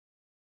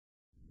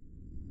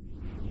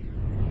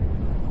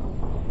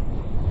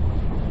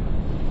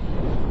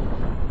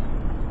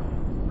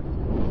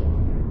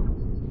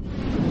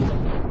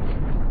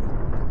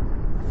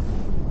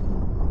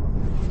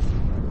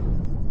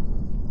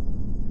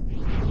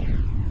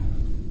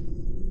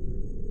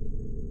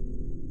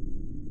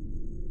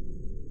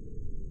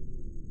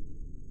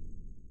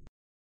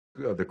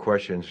of the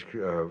questions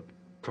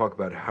talk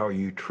about how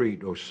you treat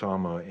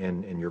Osama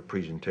in your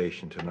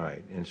presentation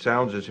tonight. And it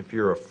sounds as if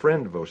you're a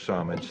friend of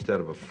Osama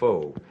instead of a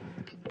foe.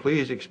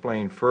 Please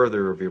explain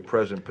further of your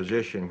present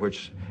position,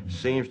 which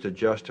seems to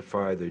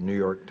justify the New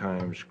York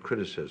Times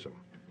criticism.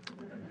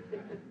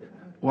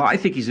 Well, I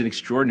think he's an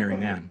extraordinary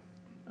man.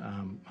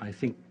 I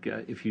think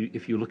if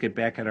you look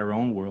back at our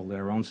own world, at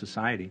our own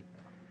society,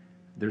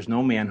 there's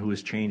no man who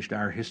has changed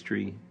our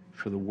history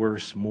for the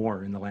worse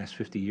more in the last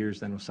 50 years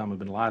than Osama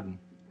Bin Laden.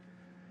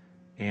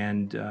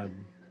 And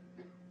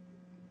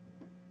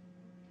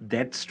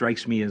that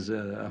strikes me as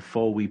a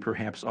foe we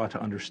perhaps ought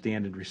to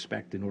understand and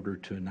respect in order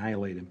to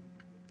annihilate him.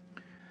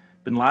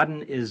 Bin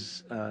Laden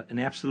is an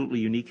absolutely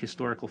unique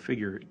historical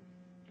figure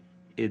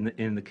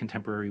in the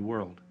contemporary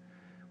world.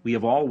 We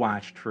have all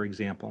watched, for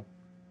example,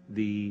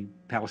 the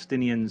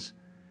Palestinians,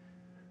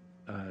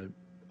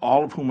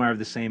 all of whom are of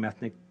the same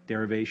ethnic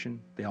derivation.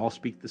 They all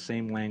speak the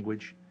same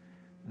language.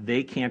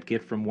 They can't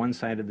get from one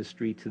side of the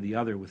street to the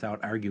other without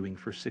arguing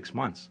for 6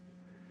 months.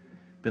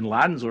 Bin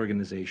Laden's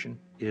organization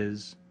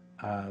is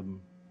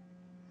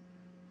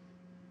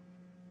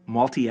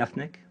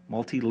multi-ethnic,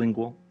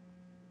 multilingual.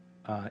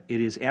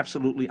 It is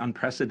absolutely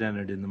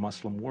unprecedented in the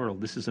Muslim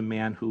world. This is a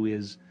man who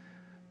is,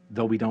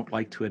 though we don't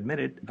like to admit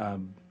it,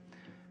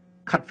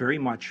 cut very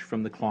much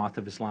from the cloth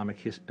of Islamic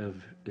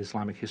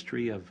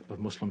history, of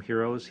Muslim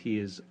heroes. He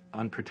is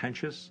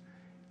unpretentious.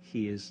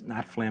 He is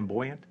not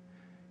flamboyant.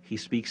 He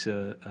speaks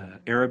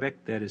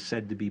Arabic that is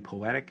said to be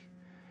poetic.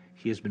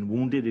 He has been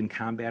wounded in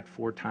combat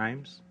 4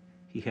 times.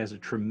 He has a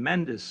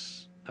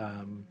tremendous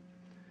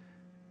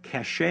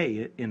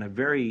cachet in a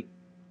very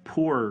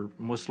poor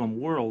Muslim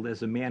world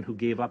as a man who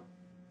gave up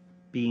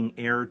being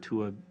heir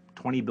to a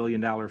 $20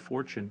 billion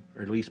fortune,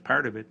 or at least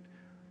part of it,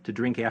 to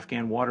drink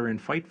Afghan water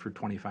and fight for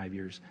 25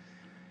 years.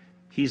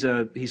 He's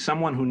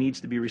someone who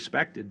needs to be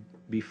respected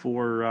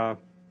before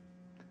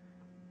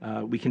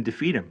we can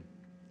defeat him.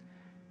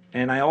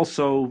 And I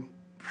also,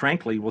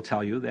 frankly, will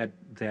tell you that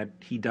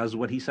he does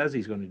what he says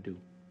he's going to do.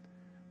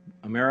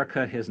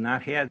 America has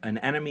not had an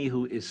enemy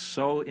who is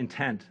so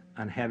intent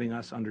on having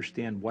us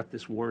understand what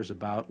this war is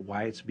about,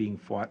 why it's being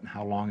fought, and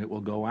how long it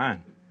will go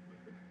on.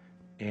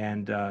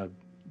 And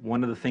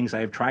one of the things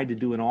I have tried to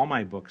do in all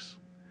my books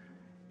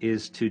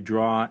is to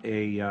draw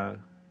a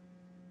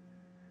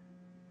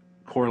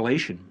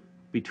correlation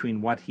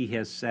between what he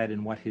has said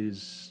and what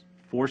his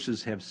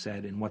forces have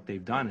said and what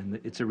they've done. And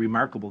it's a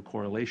remarkable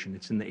correlation.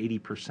 It's in the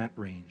 80%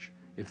 range.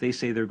 If they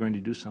say they're going to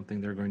do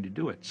something, they're going to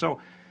do it. So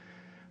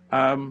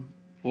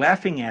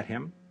laughing at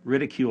him,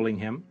 ridiculing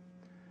him,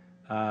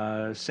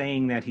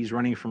 saying that he's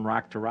running from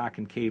rock to rock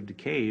and cave to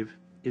cave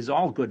is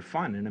all good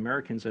fun. And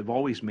Americans have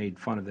always made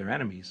fun of their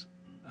enemies.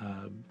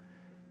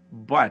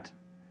 But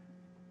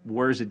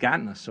where has it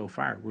gotten us so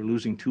far? We're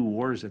losing 2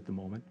 wars at the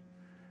moment.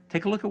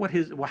 Take a look at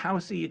how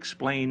does he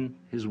explain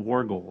his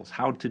war goals,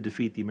 how to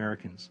defeat the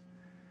Americans?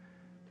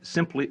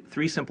 Simply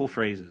 3 simple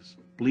phrases: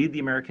 bleed the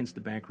Americans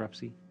to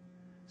bankruptcy,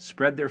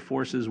 spread their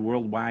forces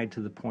worldwide to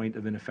the point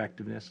of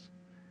ineffectiveness,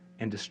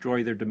 and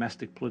destroy their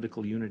domestic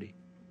political unity.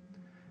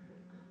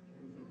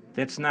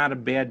 That's not a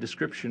bad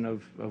description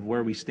of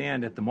where we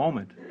stand at the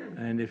moment.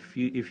 And if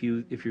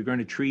you're going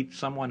to treat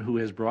someone who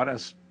has brought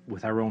us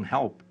with our own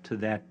help to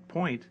that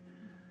point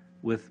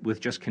with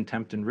just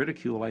contempt and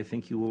ridicule, I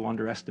think you will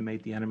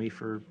underestimate the enemy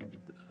for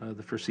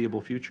the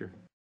foreseeable future.